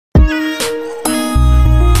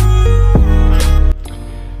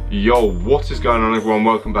Yo, what is going on everyone?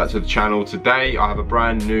 Welcome back to the channel. Today I have a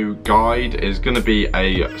brand new guide. It's going to be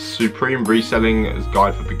a Supreme reselling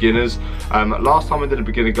guide for beginners. Last time I did a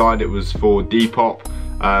beginner guide it was for Depop,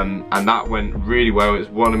 and that went really well. It's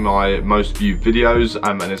one of my most viewed videos,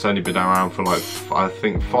 and it's only been around for like I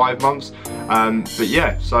think 5 months. But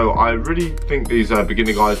yeah, so I really think these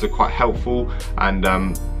beginner guides are quite helpful, and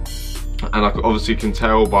I obviously can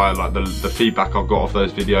tell by like the feedback I've got off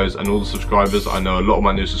those videos and all the subscribers. I know a lot of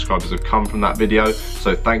my new subscribers have come from that video,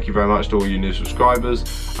 so thank you very much to all you new subscribers.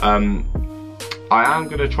 I am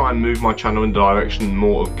going to try and move my channel in the direction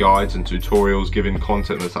more of guides and tutorials, giving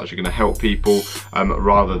content that's actually going to help people,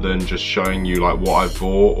 rather than just showing you like what I've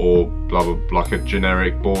bought or blah blah, like a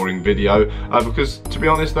generic boring video, because to be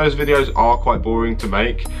honest those videos are quite boring to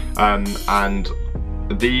make, and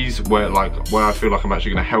these where I feel like I'm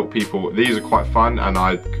actually going to help people, these are quite fun and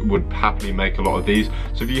I would happily make a lot of these.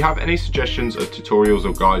 So if you have any suggestions of tutorials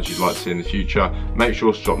or guides you'd like to see in the future, make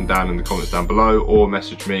sure to drop them down in the comments down below, or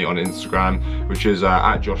message me on Instagram, which is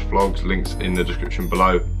at JoshVlogs, links in the description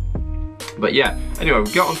below. But yeah, anyway,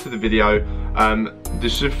 we'll get on to the video.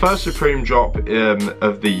 The first Supreme drop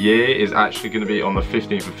of the year is actually going to be on the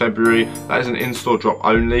 15th of February. That is an in-store drop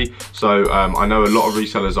only, so I know a lot of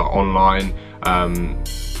resellers are online.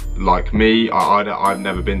 Like me, I've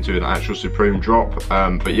never been to an actual Supreme drop,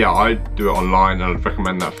 but yeah, I do it online and I'd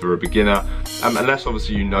recommend that for a beginner, unless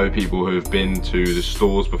obviously you know people who have been to the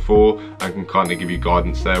stores before and can kind of give you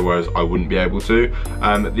guidance there, whereas I wouldn't be able to.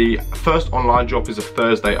 The first online drop is a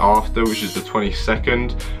Thursday after, which is the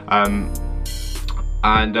 22nd.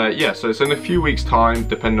 Yeah, so it's in a few weeks time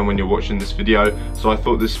depending on when you're watching this video, so I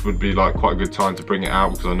thought this would be like quite a good time to bring it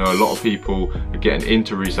out, because I know a lot of people are getting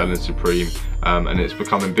into reselling Supreme, and it's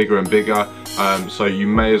becoming bigger and bigger, so you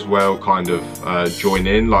may as well kind of join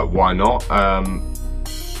in, like why not.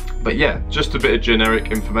 But yeah, just a bit of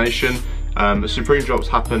generic information. Supreme drops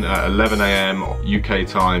happen at 11 AM UK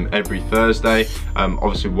time every Thursday,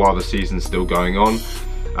 obviously while the season's still going on.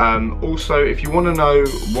 Also, if you want to know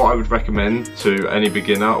what I would recommend to any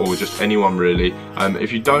beginner or just anyone really,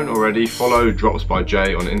 if you don't already, follow Drops by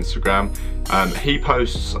Jay on Instagram. He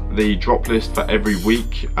posts the drop list for every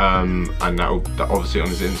week, and that obviously on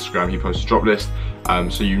his Instagram he posts a drop list,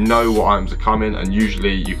 so you know what items are coming, and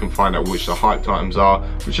usually you can find out which the hyped items are,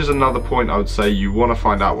 which is another point I would say. You want to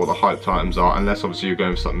find out what the hyped items are, unless obviously you're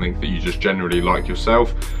going for something that you just generally like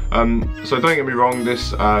yourself. So don't get me wrong,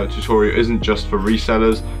 this tutorial isn't just for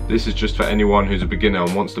resellers. This is just for anyone who's a beginner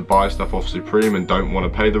and wants to buy stuff off Supreme and don't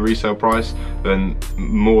want to pay the resale price. Then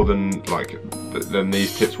more than then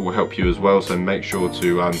these tips will help you as well, so make sure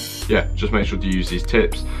to yeah, just make sure to use these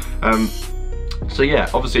tips. So yeah,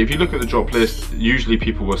 obviously if you look at the drop list, usually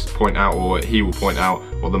people will point out, or he will point out,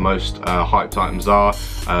 what the most hyped items are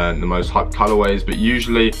and the most hyped colorways. But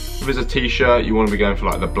usually if it's a t-shirt, you want to be going for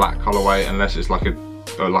like the black colorway, unless it's like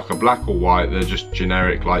a black or white. They're just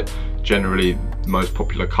generic, like generally the most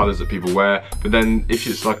popular colors that people wear. But then if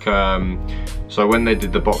it's like so when they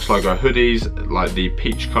did the box logo hoodies, like the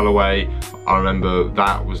peach colorway, I remember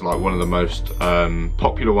that was like one of the most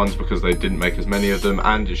popular ones, because they didn't make as many of them,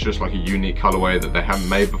 and it's just like a unique colorway that they haven't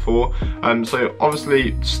made before. So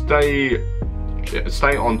obviously stay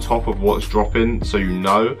on top of what's dropping, so you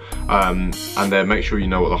know, and then make sure you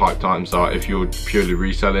know what the hyped items are if you're purely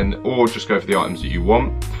reselling, or just go for the items that you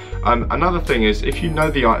want. Another thing is, if you know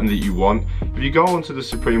the item that you want, if you go onto the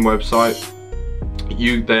Supreme website,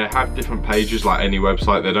 they have different pages like any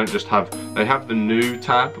website. They don't just have, they have the new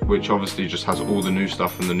tab, which obviously just has all the new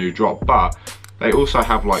stuff from the new drop, but they also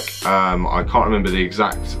have like, I can't remember the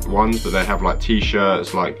exact ones, but they have like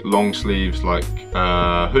t-shirts, like long sleeves, like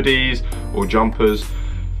hoodies or jumpers.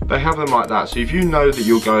 They have them like that. So if you know that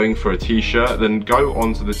you're going for a t-shirt, then go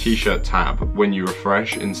onto the t-shirt tab when you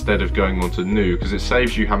refresh, instead of going onto new, because it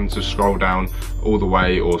saves you having to scroll down all the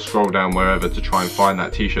way or scroll down wherever to try and find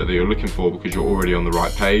that t-shirt that you're looking for, because you're already on the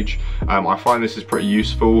right page. I find this is pretty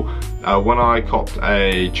useful. When I copped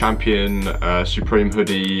a Champion Supreme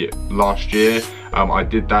hoodie last year, I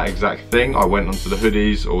did that exact thing. I went onto the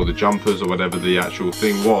hoodies or the jumpers or whatever the actual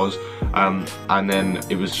thing was, and then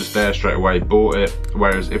it was just there straight away, bought it.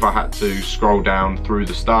 Whereas if I had to scroll down through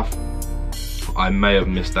the stuff, I may have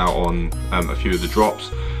missed out on a few of the drops.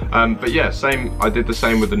 But yeah, I did the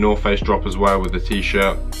same with the North Face drop as well, with the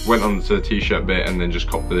t-shirt. Went on to the t-shirt bit and then just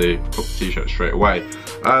copped the t-shirt straight away.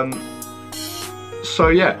 So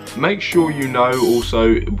yeah, make sure you know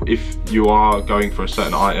also, if you are going for a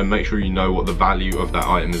certain item, make sure you know what the value of that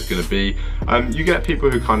item is going to be. You get people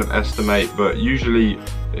who kind of estimate, but usually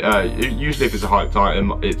Usually if it's a hyped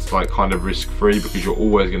item, it's like kind of risk-free because you're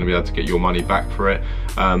always going to be able to get your money back for it.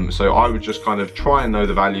 So I would just kind of try and know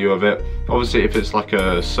the value of it. Obviously if it's like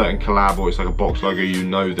a certain collab or it's like a box logo, you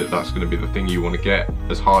know that that's going to be the thing you want to get,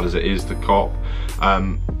 as hard as it is to cop.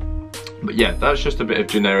 But yeah, that's just a bit of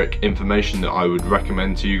generic information that I would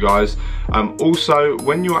recommend to you guys. Also,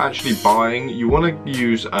 when you're actually buying, you want to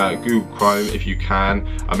use Google Chrome if you can.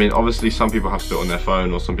 I mean, obviously some people have to do it on their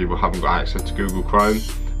phone, or some people haven't got access to Google Chrome.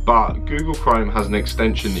 But Google Chrome has an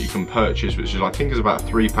extension that you can purchase, which is, I think, is about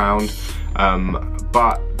 £3.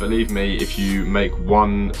 But believe me, if you make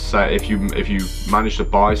one set, if you manage to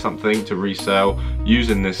buy something to resell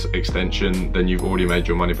using this extension, then you've already made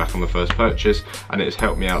your money back on the first purchase, and it's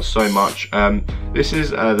helped me out so much. This is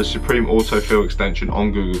the Supreme Autofill extension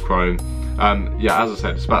on Google Chrome. Yeah, as I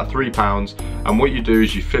said, it's about £3, and what you do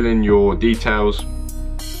is you fill in your details.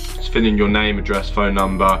 Fill in your name, address, phone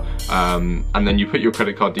number, and then you put your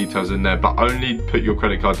credit card details in there, but only put your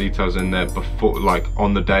credit card details in there before, like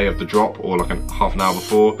on the day of the drop, or like half an hour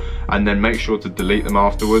before, and then make sure to delete them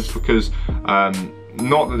afterwards, because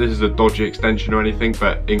not that this is a dodgy extension or anything,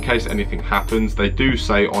 but in case anything happens, they do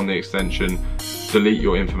say on the extension, delete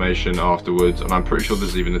your information afterwards, and I'm pretty sure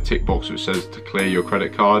there's even a tick box which says to clear your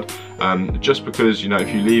credit card, just because, you know,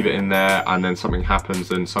 if you leave it in there and then something happens,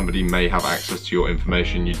 then somebody may have access to your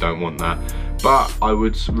information. You don't want that. But I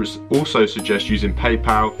would also suggest using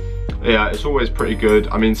PayPal. Yeah, it's always pretty good.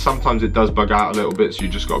 I mean, sometimes it does bug out a little bit, so you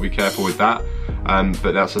just got to be careful with that,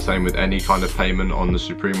 but that's the same with any kind of payment on the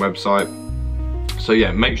Supreme website. So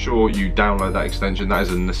yeah, make sure you download that extension. That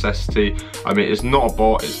is a necessity. I mean, it's not a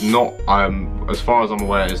bot, it's not, as far as I'm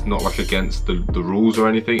aware, it's not like against the rules or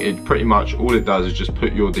anything. It pretty much, all it does is just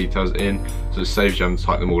put your details in, so it saves you having to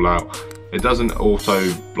type them all out. It doesn't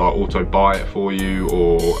auto buy it for you,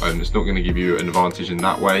 or it's not going to give you an advantage in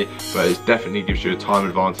that way, but it definitely gives you a time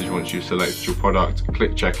advantage once you've selected your product,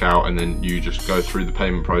 click checkout, and then you just go through the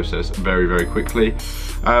payment process very, very quickly.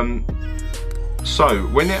 So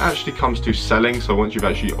when it actually comes to selling, so once you've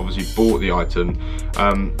actually obviously bought the item,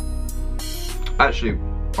 actually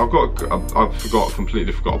I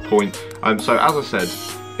completely forgot a point. So as I said,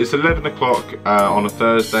 it's 11 o'clock on a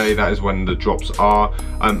Thursday. That is when the drops are.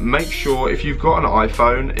 Make sure, if you've got an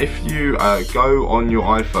iPhone, if you go on your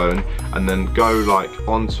iPhone and then go like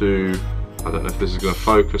onto, I don't know if this is going to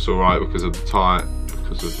focus all right because of the time,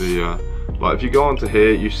 because of the like, if you go onto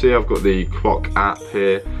here, you see I've got the clock app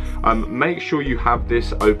here. Make sure you have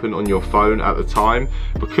this open on your phone at the time,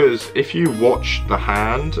 because if you watch the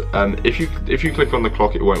hand, if you click on the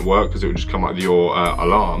clock, it won't work because it will just come up with your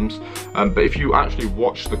alarms. But if you actually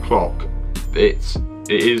watch the clock, it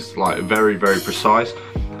is like very, very precise.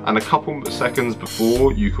 And a couple seconds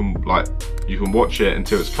before, you can watch it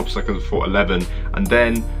until it's a couple seconds before 11, and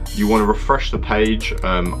then you want to refresh the page,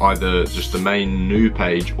 either just the main new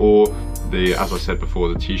page or the, as I said before,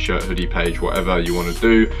 the t-shirt, hoodie page, whatever you want to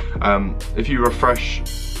do. If you refresh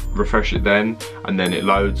it then, and then it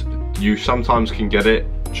loads, you sometimes can get it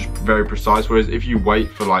just very precise, whereas if you wait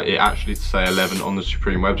for like it actually to say 11 on the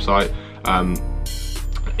Supreme website,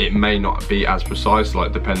 it may not be as precise,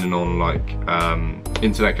 like depending on like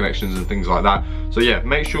internet connections and things like that. So yeah,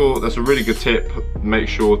 make sure, that's a really good tip, make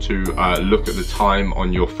sure to look at the time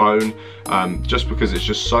on your phone, just because it's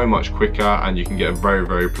just so much quicker and you can get a very,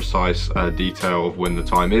 very precise detail of when the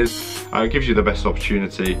time is. It gives you the best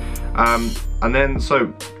opportunity. And then,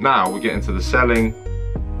 so now we get into the selling.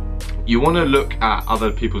 You want to look at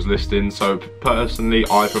other people's listings. So personally,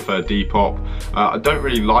 I prefer Depop. I don't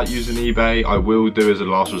really like using eBay. I will do as a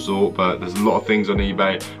last resort, but there's a lot of things on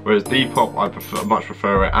eBay. Whereas Depop, I much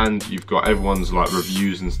prefer it, and you've got everyone's like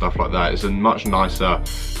reviews and stuff like that. It's a much nicer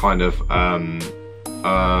kind of I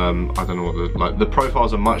don't know what the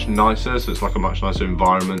profiles are much nicer, so it's like a much nicer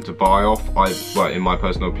environment to buy off. Well, in my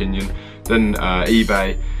personal opinion, than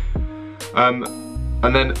eBay.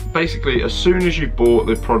 And then basically, as soon as you've bought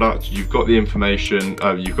the product, you've got the information,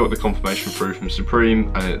 you've got the confirmation through from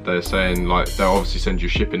Supreme, and they're saying, like, they'll obviously send you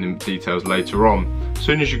shipping details later on. As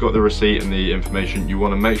soon as you've got the receipt and the information, you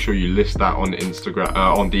want to make sure you list that on Instagram,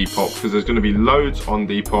 on Depop, because there's going to be loads on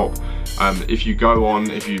Depop. If you go on,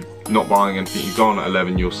 if you're not buying anything, you go on at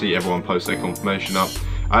 11, you'll see everyone post their confirmation up.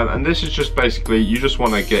 And this is just basically, you just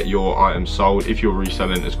want to get your item sold if you're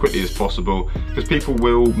reselling as quickly as possible, because people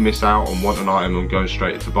will miss out on want an item and go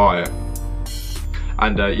straight to buy it.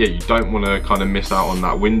 And yeah, you don't want to kind of miss out on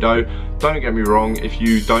that window. Don't get me wrong, if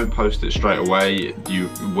you don't post it straight away, you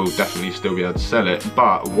will definitely still be able to sell it,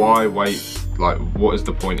 but why wait? Like, what is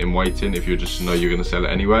the point in waiting if you just know you're going to sell it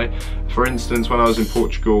anyway? For instance, when I was in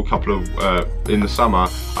Portugal in the summer,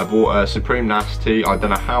 I bought a Supreme Nasty. I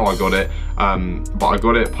don't know how I got it, but I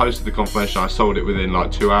got it, posted the confirmation, I sold it within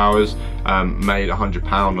like 2 hours, made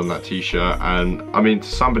 £100 on that t-shirt. And I mean, to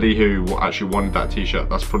somebody who actually wanted that t-shirt,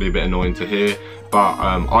 that's probably a bit annoying to hear, but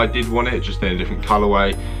I did want it, just in a different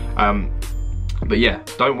colorway. But yeah,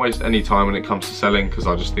 don't waste any time when it comes to selling, because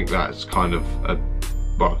I just think that's kind of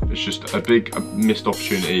well, it's just a big missed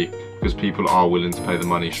opportunity, because people are willing to pay the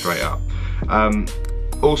money straight up.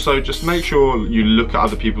 Also, just make sure you look at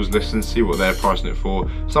other people's lists and see what they're pricing it for.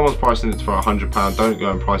 If someone's pricing it for £100, don't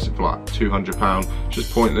go and price it for like £200.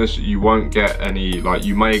 Just pointless. You won't get any, like,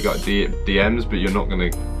 you may get DMs, but you're not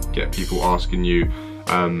going to get people asking you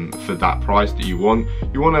for that price that you want.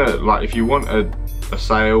 You want to, like, if you want a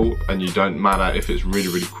sale and you don't matter if it's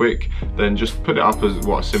really quick, then just put it up as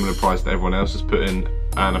what a similar price that everyone else has put in,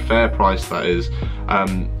 and a fair price that is.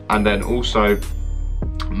 And then also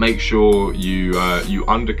make sure you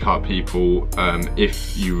undercut people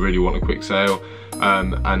if you really want a quick sale,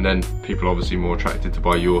 and then people are obviously more attracted to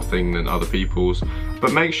buy your thing than other people's.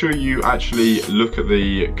 But make sure you actually look at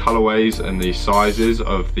the colorways and the sizes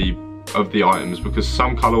of the items, because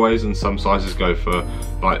some colorways and some sizes go for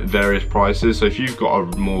like various prices. So if you've got a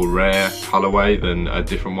more rare colorway than a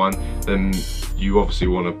different one, then you obviously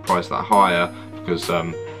want to price that higher, because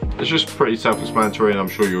it's just pretty self-explanatory, and I'm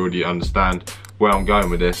sure you already understand where I'm going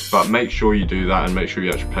with this. But make sure you do that, and make sure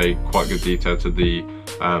you actually pay quite good detail to the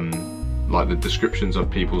like the descriptions of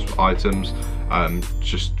people's items.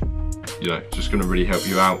 Just, you know, just going to really help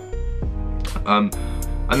you out.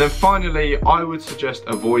 And then finally, I would suggest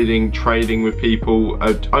avoiding trading with people,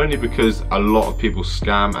 only because a lot of people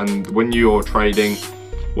scam. And when you're trading,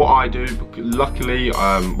 what I do, luckily,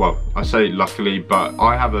 well, I say luckily, but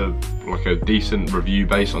I have a decent review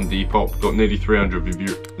base on Depop. Got nearly 300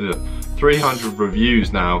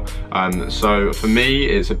 reviews now, so for me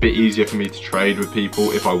it's a bit easier for me to trade with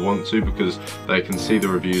people if I want to, because they can see the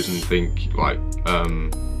reviews and think like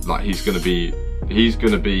he's gonna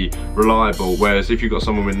be reliable. Whereas if you've got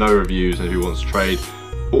someone with no reviews and who wants to trade,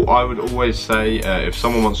 I would always say if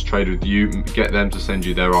someone wants to trade with you, get them to send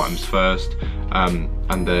you their items first,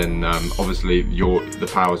 and then obviously the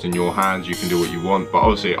power's in your hands, you can do what you want. But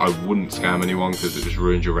obviously I wouldn't scam anyone, because it just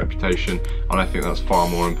ruins your reputation, and I think that's far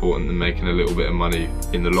more important than making a little bit of money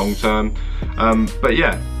in the long term. But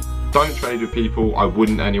yeah, don't trade with people. I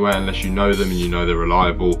wouldn't anyway, unless you know them and you know they're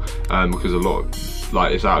reliable, because a lot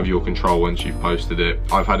it's out of your control once you've posted it.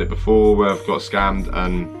 I've had it before where I've got scammed,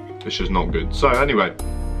 and it's just not good. So anyway,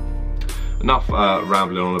 enough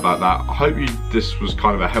rambling on about that. I hope this was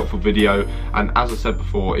kind of a helpful video, and as I said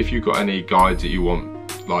before, if you've got any guides that you want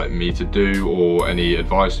like me to do, or any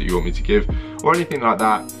advice that you want me to give, or anything like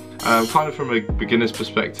that, kind of from a beginner's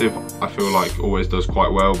perspective, I feel like always does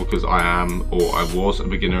quite well, because I am, or I was, a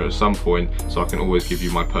beginner at some point, so I can always give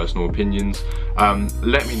you my personal opinions.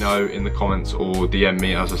 Let me know in the comments or DM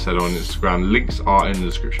me, as I said, on Instagram. Links are in the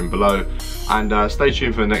description below, and stay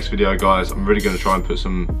tuned for the next video, guys. I'm really going to try and put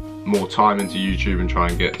some more time into YouTube and try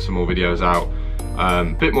and get some more videos out a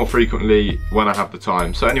bit more frequently when I have the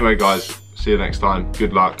time. So anyway, guys, see you next time.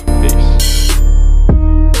 Good luck. Peace.